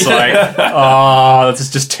 and I'm just like, "Oh, this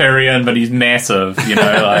is just Tyrion, but he's massive," you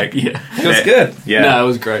know, like it was good. Yeah, no, it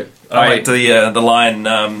was great. I liked the line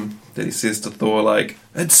that he says to Thor, like,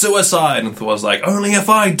 "It's suicide," and Thor's like, "Only if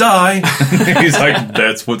I die." He's like,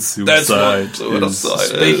 "That's what suicide is."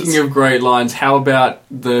 Speaking of great lines, how about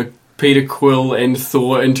the Peter Quill and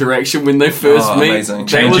Thor interaction when they first meet? Amazing.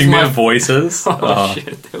 Changing their voices.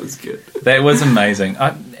 Shit, that was good. That was amazing.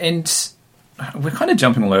 And we're kind of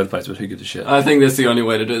jumping all over the place, but who gives a shit? I think that's the only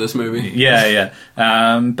way to do this movie. Yeah.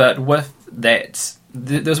 But with that,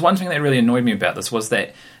 there's one thing that really annoyed me about this was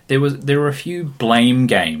that there were a few blame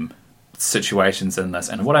game situations in this,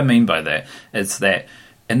 and what I mean by that is that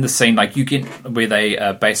in the scene, like you get where they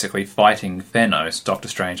are basically fighting Thanos, Doctor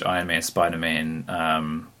Strange, Iron Man, Spider-Man,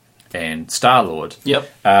 and Star-Lord. Yep.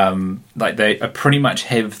 Like they pretty much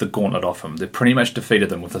have the gauntlet off him. They pretty much defeated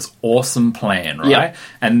them with this awesome plan, right? Yep.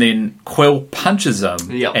 And then Quill punches him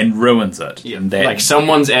and ruins it. Yep. And that, like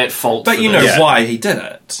someone's at fault. But you know why he did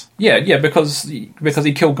it. Yeah, because he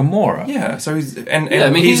killed Gamora. Yeah, so he's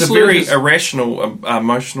he's a very irrational,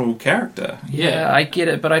 emotional character. Yeah, I get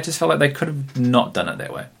it, but I just felt like they could have not done it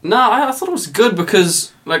that way. No, I thought it was good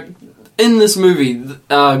because, like, in this movie,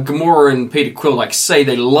 Gamora and Peter Quill say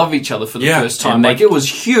they love each other for the first time. Like, it was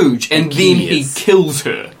huge, and then he kills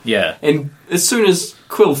her. Yeah, and as soon as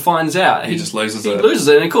Quill finds out, he just loses it. He loses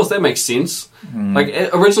it, and of course that makes sense.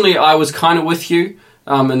 Like, originally I was kind of with you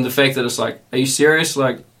in the fact that it's like, are you serious?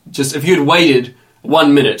 Like, just if you'd waited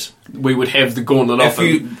 1 minute, we would have the gauntlet off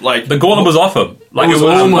him. The gauntlet was off him. Like, it was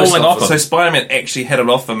almost off him. So Spider-Man actually had it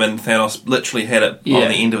off him, and Thanos literally had it on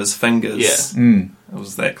the end of his fingers. Yeah. It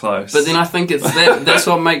was that close. But then I think it's that's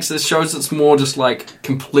what makes it, shows it's more just like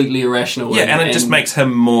completely irrational. Yeah, and it just makes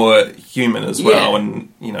him more human as well,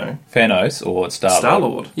 and you know, Thanos or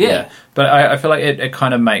Star-Lord. Yeah. But I feel like it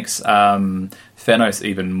kind of makes Thanos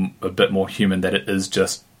even a bit more human, that it is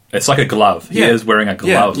just, it's like a glove. He is wearing a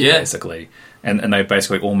glove, basically. And they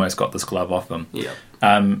basically almost got this glove off him. Yeah.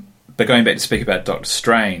 But going back to speak about Doctor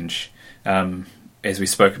Strange, as we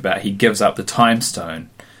spoke about, he gives up the Time Stone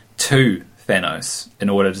to Thanos in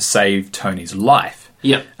order to save Tony's life.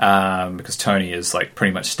 Yeah. Because Tony is like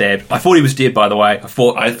pretty much stabbed. I thought he was dead, by the way. I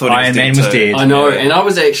thought Iron Man was dead. I know, and I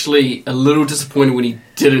was actually a little disappointed when he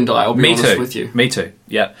didn't die. I'll be honest with you. Me too.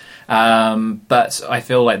 Yeah. But I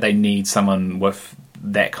feel like they need someone with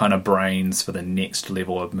that kind of brains for the next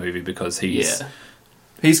level of movie, because he's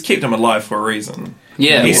kept him alive for a reason.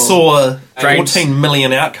 Yeah, he saw 14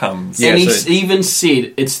 million outcomes. Yeah, and he even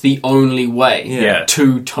said it's the only way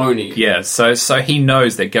to Tony. Yeah, so he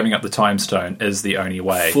knows that giving up the Time Stone is the only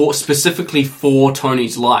way. Specifically for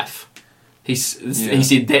Tony's life. He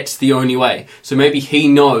said that's the only way. So maybe he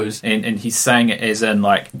knows. And he's saying it as in,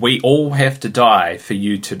 like, we all have to die for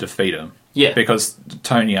you to defeat him. Yeah. Because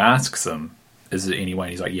Tony asks him, is it any way?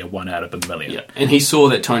 And he's like, 1 out of a million. Yeah. And he saw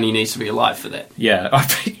that Tony needs to be alive for that. Yeah.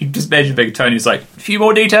 You just imagine being Tony's like, a few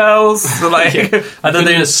more details. Like, I don't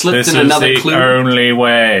think it slipped in another clue. The only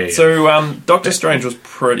way. So, Doctor Strange was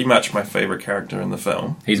pretty much my favourite character in the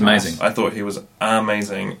film. He's amazing. I thought he was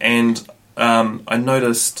amazing. And I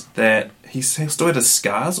noticed that he still had his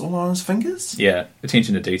scars all on his fingers. Yeah,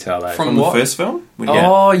 attention to detail. From the first film?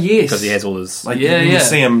 Oh, yes. Because he has all his... Like, you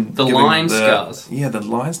see him... The line scars. Yeah, the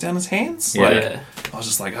lines down his hands. Yeah. I was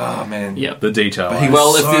just like, oh, man. Yeah. The detail. But he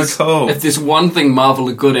was cool. If there's one thing Marvel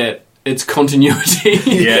are good at, it's continuity.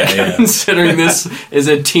 Yeah. Considering this is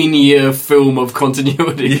a 10-year film of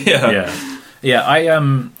continuity. Yeah,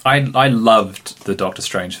 I loved the Doctor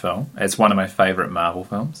Strange film. It's one of my favourite Marvel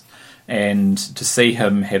films. And to see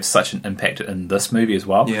him have such an impact in this movie as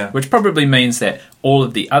well, which probably means that all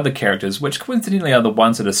of the other characters, which coincidentally are the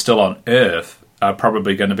ones that are still on Earth, are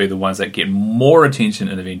probably going to be the ones that get more attention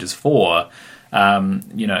in Avengers 4.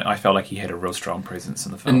 I felt like he had a real strong presence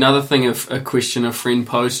in the film. Another thing, a question a friend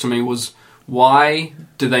posed to me was, why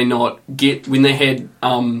do they not get, when they had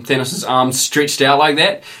Thanos' arms stretched out like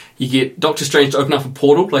that, you get Doctor Strange to open up a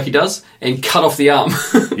portal like he does and cut off the arm.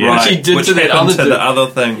 Right. Which he did to that other the other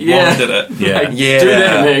thing. Yeah. Did it. Yeah. Do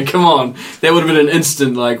that, man. Come on. That would have been an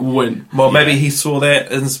instant win. Well, maybe he saw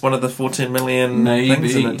that as one of the 14 million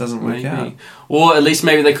things and it doesn't work out. Or at least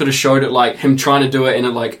maybe they could have showed it like him trying to do it and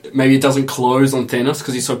it maybe it doesn't close on Thanos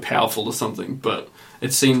because he's so powerful or something. But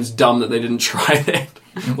it seems dumb that they didn't try that.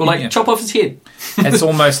 Or chop off his head. It's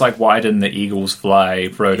almost like, why didn't the eagles fly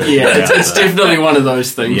Frodo? Yeah, it's definitely one of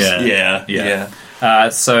those things. Yeah.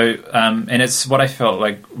 And it's what I felt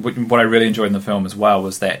like, what I really enjoyed in the film as well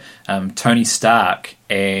was that Tony Stark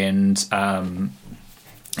and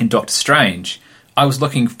Doctor Strange, I was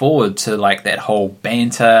looking forward to that whole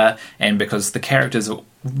banter, and because the characters are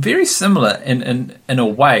very similar in a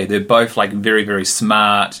way. They're both very, very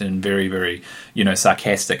smart and very, very,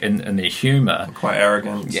 sarcastic in their humour. Quite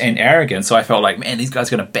arrogant. And arrogant. So I felt like, man, these guys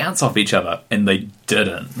are going to bounce off each other. And they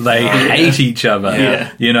didn't. They hate each other.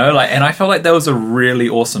 Yeah. And I felt like that was a really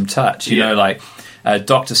awesome touch.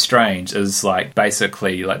 Doctor Strange is like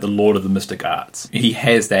basically like the Lord of the Mystic Arts. He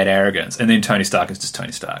has that arrogance, and then Tony Stark is just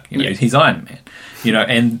Tony Stark. He's Iron Man.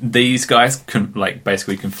 And these guys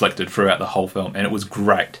basically conflicted throughout the whole film, and it was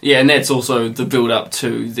great. Yeah, and that's also the build up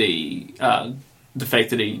to the fact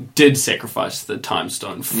that he did sacrifice the Time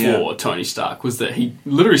Stone for Tony Stark, was that he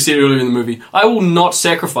literally said earlier in the movie, "I will not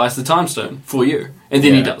sacrifice the Time Stone for you," and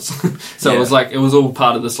then he does. So it was all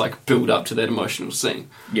part of this like build up to that emotional scene.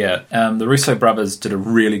 Yeah, the Russo brothers did a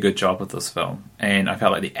really good job with this film, and I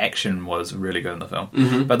felt like the action was really good in the film.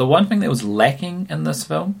 Mm-hmm. But the one thing that was lacking in this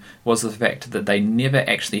film was the fact that they never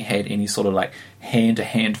actually had any sort of like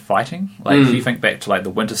hand-to-hand fighting. Like if you think back to like the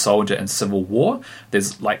Winter Soldier and Civil War,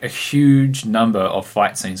 there's like a huge number of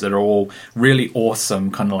fight scenes that are all really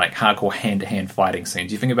awesome, kind of like hardcore hand-to-hand fighting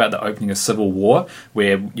scenes. You think about the opening of Civil War,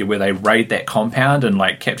 where they raid that compound and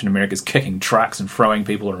like Captain America's kicking trucks and throwing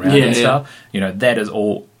people around and stuff. That is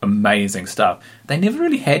all amazing stuff. They never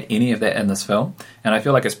really had any of that in this film, and I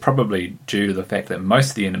feel like it's probably due to the fact that most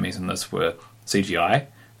of the enemies in this were CGI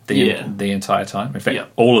the entire time. In fact,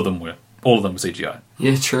 all of them were CGI.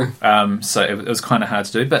 Yeah, true. So it was kind of hard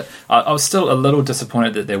to do, but I was still a little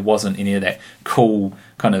disappointed that there wasn't any of that cool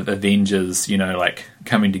kind of Avengers, like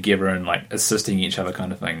coming together and like assisting each other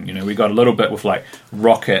kind of thing. We got a little bit with like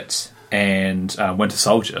Rocket and Winter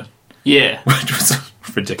Soldier. Yeah. Which was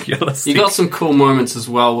ridiculous. You got some cool moments as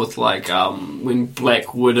well with like when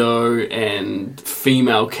Black Widow and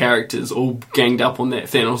female characters all ganged up on that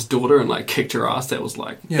Thanos' daughter and like kicked her ass. That was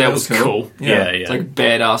like that was cool. Yeah. It's like a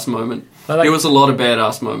badass moment. Like, there was a lot of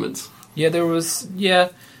badass moments. Yeah, there was. Yeah.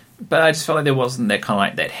 But I just felt like there wasn't that kind of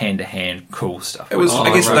like that hand-to-hand cool stuff. It was.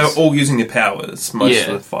 I guess they were all using their powers most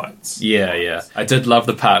of the fights. Yeah. I did love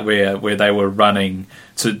the part where they were running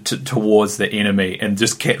towards the enemy, and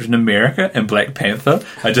just Captain America and Black Panther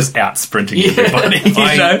are just out sprinting everybody.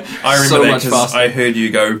 I remember so that because I heard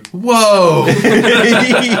you go, "Whoa!"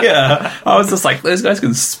 Yeah, I was just like, those guys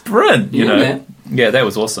can sprint. You know, man. Yeah, that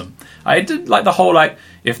was awesome. I did like the whole like,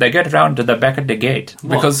 if they get around to the back of the gate,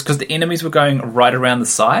 because the enemies were going right around the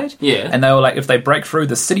side, and they were like, if they break through,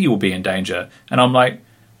 the city will be in danger. And I'm like,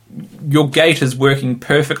 your gate is working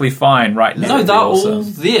perfectly fine right now. No, they're all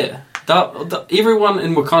there. Everyone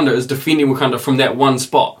in Wakanda is defending Wakanda from that one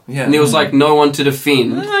spot. Yeah. And there was like no one to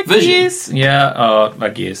defend Vision. Guess. Yeah, I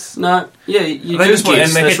guess. No, yeah, you they just guess.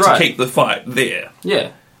 And they had to keep the fight there.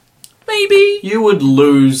 Yeah. Maybe. You would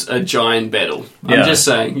lose a giant battle. I'm just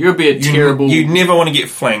saying. You'd be a terrible... You'd never want to get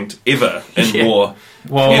flanked, ever, in war.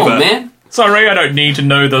 Well, come on, man. Sorry, I don't need to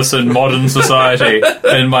know this in modern society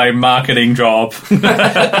in my marketing job.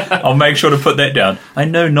 I'll make sure to put that down. I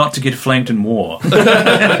know not to get flanked in war.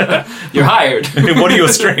 You're hired. What are your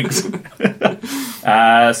strengths?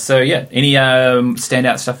 Any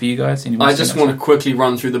standout stuff for you guys? I just want to quickly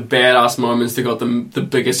run through the badass moments that got the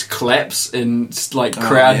biggest claps and like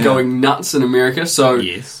crowd going nuts in America. So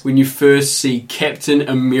when you first see Captain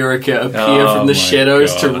America appear from the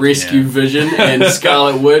shadows to rescue Vision and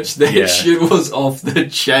Scarlet Witch, that shit was off the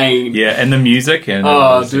chain. Yeah, and the music and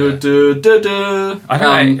I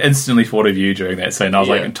instantly thought of you during that scene. I was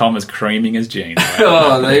like, Tom is creaming his jeans.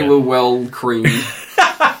 Right? They were well creamed.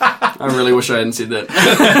 I really wish I hadn't said that.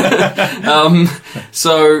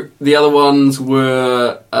 So the other ones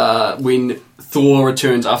were when Thor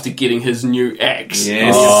returns after getting his new axe.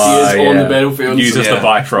 Yes. He appears on the battlefield. Uses the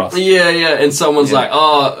Bifrost. Yeah. And someone's like,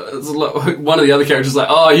 one of the other characters is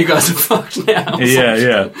like, you guys are fucked now.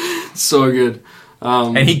 Yeah. So good.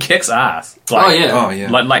 And he kicks ass.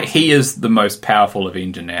 Like he is the most powerful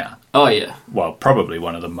Avenger now. Oh, yeah. Well, probably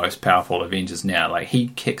one of the most powerful Avengers now. Like, he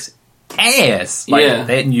kicks ass. Like,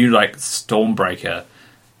 that new, like, Stormbreaker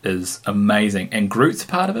is amazing. And Groot's a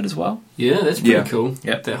part of it as well. Yeah, that's pretty cool.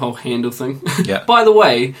 Yep. That whole handle thing. Yeah. By the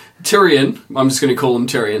way, Tyrion, I'm just going to call him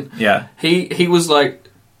Tyrion. Yeah. He was, like,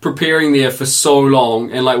 preparing there for so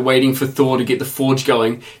long and like waiting for Thor to get the forge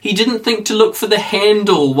going. He didn't think to look for the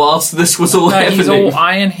handle whilst this was all happening. He's all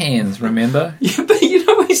iron hands, remember? Yeah, but you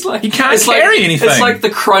know, he's like... He can't carry anything. It's like the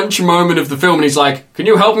crunch moment of the film and he's like, can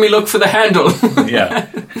you help me look for the handle? Yeah.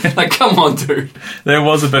 Like, come on, dude. That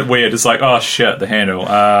was a bit weird. It's like, oh shit, the handle.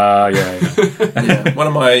 Yeah. One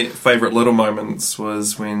of my favourite little moments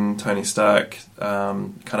was when Tony Stark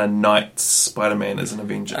kind of knights Spider-Man as an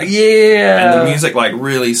Avenger. Yeah. And the music like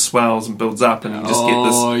really swells and builds up and you just get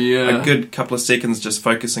this a good couple of seconds just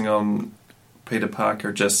focusing on Peter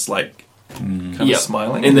Parker just like kind of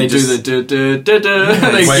smiling, and they do the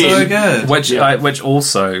so good. Which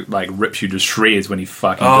also like rips you to shreds when he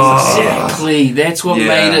fucking Oh. does it. Exactly, that's what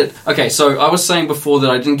made it. Okay, so I was saying before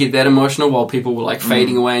that I didn't get that emotional while people were like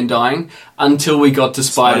fading away and dying until we got to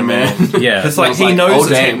Spider-Man. Yeah, it's like he knows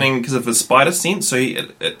it's damn. happening because of his spider sense, so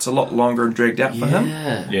it's a lot longer and dragged out for him.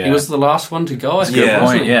 Yeah, he was the last one to go. I think. Yeah.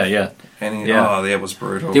 Point. Yeah. And that was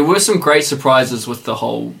brutal. There were some great surprises with the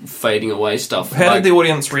whole fading away stuff. How did the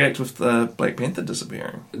audience react with the Black Panther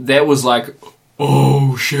disappearing? That was like,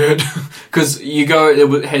 oh shit, because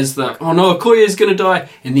it has the oh no, Okoye's gonna die,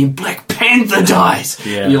 and then Black Panther dies,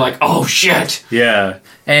 and you're like, oh shit,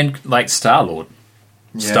 and like Star-Lord.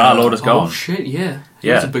 Star-Lord is gone. Oh shit, he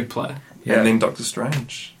was a big player. And then Doctor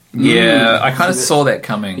Strange. I kind of saw that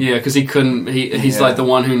coming. Yeah, because he couldn't. He's like the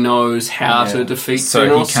one who knows how to defeat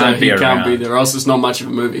Thanos, so he can't be there. Or else it's not much of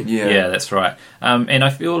a movie. Yeah, that's right. And I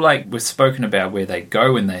feel like we've spoken about where they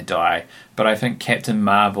go when they die, but I think Captain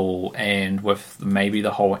Marvel and with maybe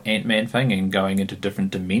the whole Ant-Man thing and going into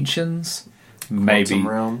different dimensions,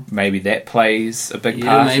 maybe that plays a big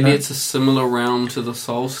part. Maybe it's a similar realm to the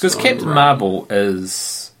Soul Stone. Because Captain Marvel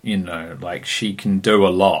is, like she can do a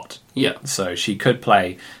lot. Yeah. So she could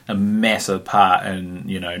play a massive part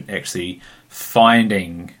in, actually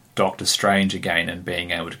finding Doctor Strange again and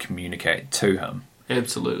being able to communicate to him.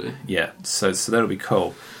 Absolutely. Yeah. So that'll be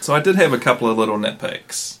cool. So I did have a couple of little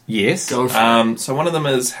nitpicks. Yes. Go for it. So one of them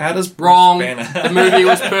is, how does Bruce Wrong. Banner... The movie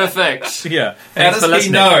was perfect. Yeah. How does he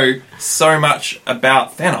know so much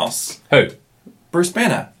about Thanos? Who? Bruce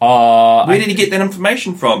Banner. Where did he get that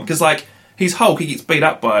information from? Because, like, he's Hulk, he gets beat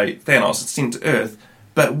up by Thanos, it's sent to Earth.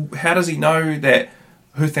 But how does he know that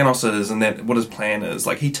who Thanos is and that what his plan is?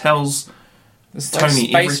 Like, he tells Tony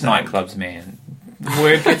space everything. nightclubs, man.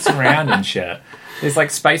 Word gets around and shit. There's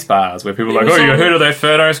like space bars where people are like, oh, you heard of that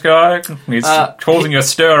Thanos guy? He's causing a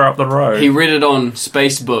stir up the road. He read it on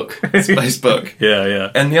Spacebook. Facebook.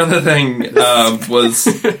 Yeah. And the other thing was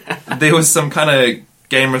there was some kind of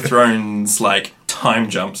Game of Thrones like time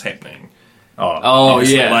jumps happening.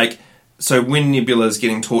 Like, so when Nebula's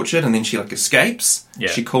getting tortured and then she like escapes,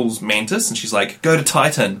 she calls Mantis and she's like, go to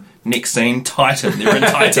Titan. Next scene, Titan. They're in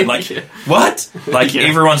Titan. Like, what? Like,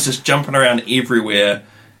 everyone's just jumping around everywhere.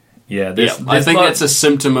 Yeah, I think that's a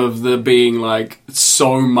symptom of there being like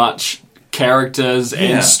so much characters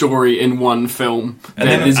and story in one film. And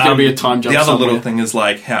then there's going to be a time jump. The other somewhere. little thing is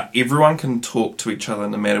like how everyone can talk to each other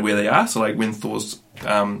no matter where they are. So like when Thor's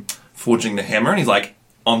forging the hammer and he's like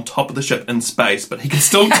on top of the ship in space, but he can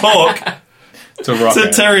still talk to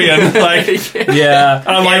Tyrion. Like, and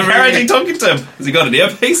I'm like, how is he talking to him? Has he got an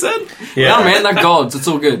earpiece in? Yeah, no, man, they're gods. It's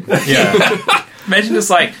all good. Yeah. Imagine just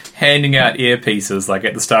like handing out earpieces like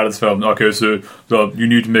at the start of this film. Okay, so you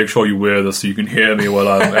need to make sure you wear this so you can hear me while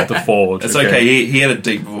I'm at the forge. It's okay. He had a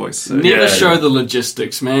deep voice. So. Never show the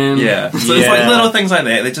logistics, man. Yeah. So it's like little things like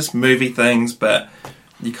that. They're just movie things, but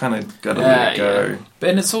you kind of got to let it go. Yeah.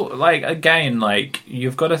 And it's all like, again, like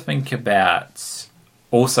you've got to think about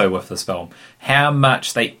also with this film how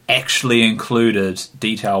much they actually included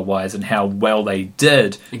detail wise and how well they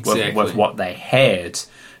did with what they had.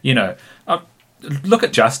 Look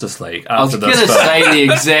at Justice League. I was going to say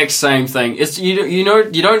the exact same thing. It's you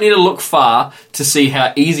don't need to look far to see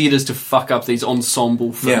how easy it is to fuck up these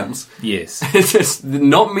ensemble films. Yeah. Yes, it's just,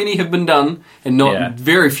 not many have been done, and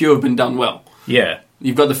very few have been done well. Yeah,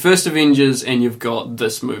 you've got the first Avengers, and you've got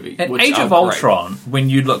this movie. And Age of Ultron, when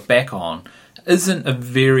you look back on, isn't a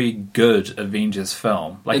very good Avengers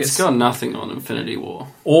film. Like it's got nothing on Infinity War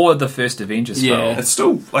or the first Avengers film. It's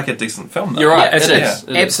still like a decent film, though. You're right. It is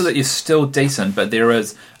absolutely still decent, but there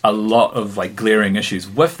is a lot of like glaring issues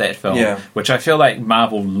with that film, which I feel like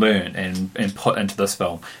Marvel learned and put into this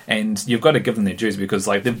film. And you've got to give them their dues because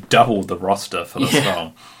like they've doubled the roster for this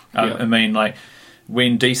film. I mean, like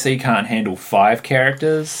when DC can't handle 5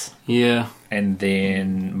 characters, and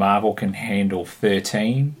then Marvel can handle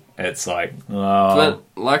 13. It's like, But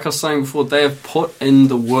like I was saying before, they have put in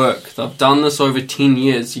the work. They've done this over 10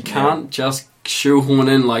 years. You can't just shoehorn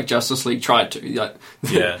in like Justice League tried to. Like,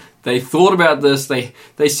 they thought about this. They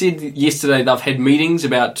said yesterday they've had meetings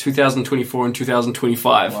about 2024 and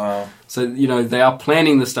 2025. Wow. So, they are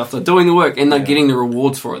planning this stuff. They're doing the work and they're getting the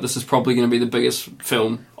rewards for it. This is probably going to be the biggest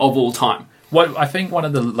film of all time. What I think one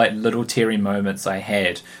of the like little teary moments I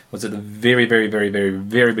had was at the very, very, very, very,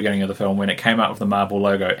 very beginning of the film when it came out with the Marvel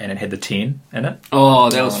logo and it had the 10 in it. Oh,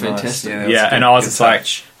 that was fantastic. Nice. And I was just like,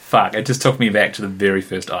 fuck, it just took me back to the very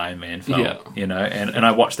first Iron Man film. And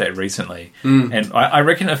I watched that recently. And I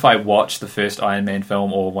reckon if I watched the first Iron Man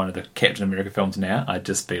film or one of the Captain America films now, I'd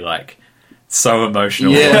just be like, so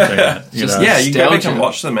emotional. Yeah. Watching it, you know? Yeah, you go back and Nostalgia.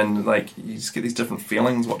 watch them, and like you just get these different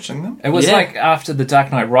feelings watching them. It was Yeah. like after The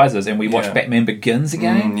Dark Knight Rises and we watched Yeah. Batman Begins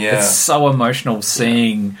again. Yeah. It's so emotional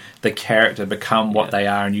seeing the character become what they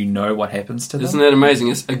are and you know what happens to them. Isn't that amazing?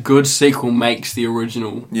 It's a good sequel makes the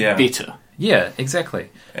original better. Yeah, exactly.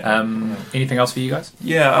 Anything else for you guys?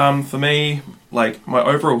 Yeah, for me, like my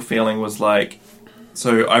overall feeling was like,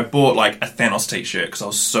 so I bought like a Thanos t-shirt because I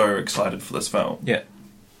was so excited for this film. Yeah.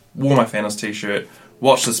 Wore my Thanos t-shirt,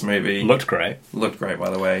 watched this movie. Looked great. Looked great, by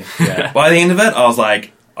the way. Yeah. By the end of it, I was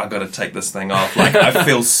like, I got to take this thing off. Like, I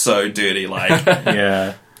feel so dirty. Like,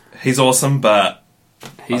 Yeah. he's awesome, but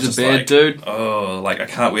He's a bad dude. Oh, like I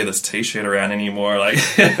can't wear this t-shirt around anymore. Like,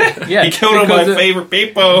 Yeah, he killed all my favorite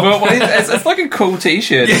people. Well, it's like a cool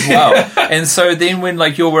t-shirt as well. And so then when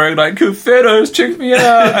like you're wearing like Confettos, check me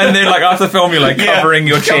out, and then like after the film you're like covering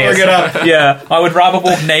your chest. Covering it up. Yeah, I would rather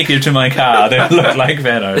walk naked to my car than look like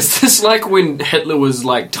Thanos. It's just like when Hitler was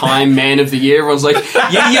like Time Man of the Year. Everyone's like,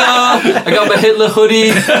 yeah, I got my Hitler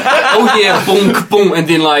hoodie. Oh yeah, boom, boom, and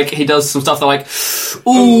then like he does some stuff. They're like,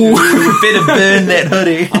 ooh, better burn that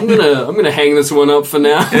hoodie. I'm gonna hang this one up for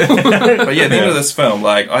now. But yeah, at the end of this film,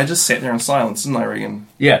 like I just sat there in silence, didn't I, Regan?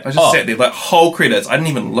 Yeah, I just sat there, like whole credits. I didn't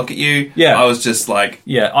even look at you. Yeah, I was just like,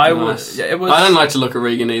 I nice. was. It was. I don't like to look at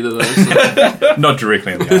Regan either, though. So. Not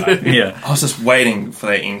directly in the eye. Yeah, I was just waiting for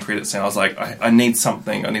that end credit scene. I was like, I need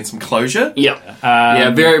something. I need some closure. Yeah,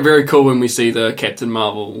 yeah, very very cool when we see the Captain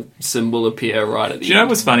Marvel symbol appear right at the end. Do you know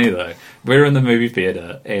what's funny though? We're in the movie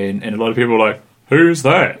theater, and a lot of people are like, "Who's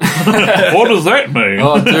that? What does that mean?"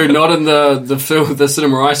 Oh, dude, not in the film, the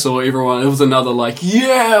cinema I saw. Everyone, it was another like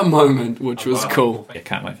yeah moment, which was cool. I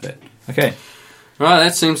can't wait for that. Okay. Right,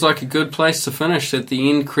 that seems like a good place to finish at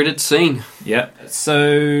the end credit scene. Yeah.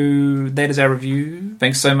 So that is our review.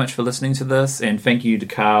 Thanks so much for listening to this, and thank you to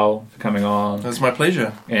Carl for coming on It was my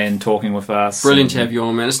pleasure. and talking with us. Brilliant to have you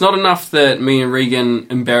on, man. It's not enough that me and Regan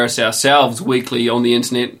embarrass ourselves weekly on the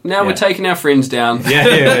internet. Now we're taking our friends down.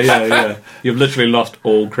 Yeah. You've literally lost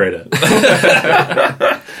all credit.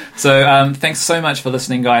 So thanks so much for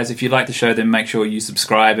listening, guys. If you like the show, then make sure you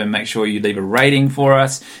subscribe and make sure you leave a rating for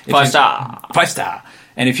us. 5-star.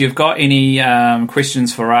 And if you've got any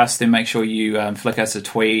questions for us, then make sure you flick us a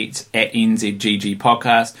tweet at NZGG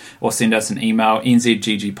Podcast or send us an email,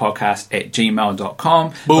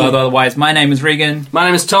 nzggpodcast@gmail.com. But otherwise, my name is Regan. My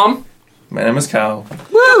name is Tom. My name is Carl.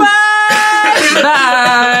 Woo!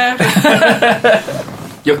 Bye! Bye!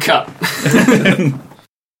 You're cut.